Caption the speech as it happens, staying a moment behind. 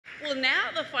now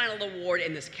the final award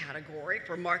in this category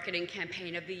for Marketing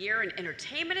Campaign of the Year in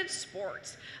Entertainment and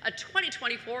Sports. A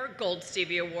 2024 Gold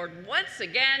Stevie Award once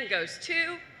again goes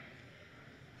to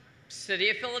City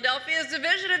of Philadelphia's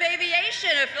Division of Aviation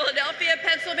of Philadelphia,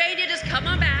 Pennsylvania. Just come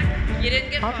on back. You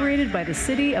didn't get far. Operated by the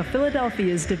City of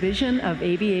Philadelphia's Division of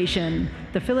Aviation,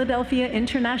 the Philadelphia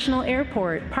International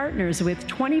Airport partners with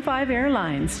 25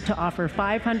 airlines to offer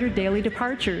 500 daily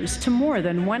departures to more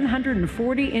than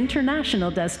 140 international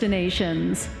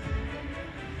destinations.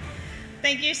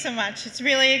 Thank you so much. It's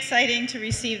really exciting to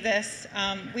receive this.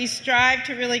 We strive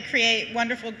to really create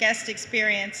wonderful guest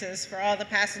experiences for all the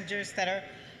passengers that are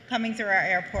coming through our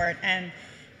airport, and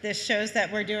this shows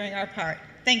that we're doing our part.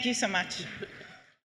 Thank you so much.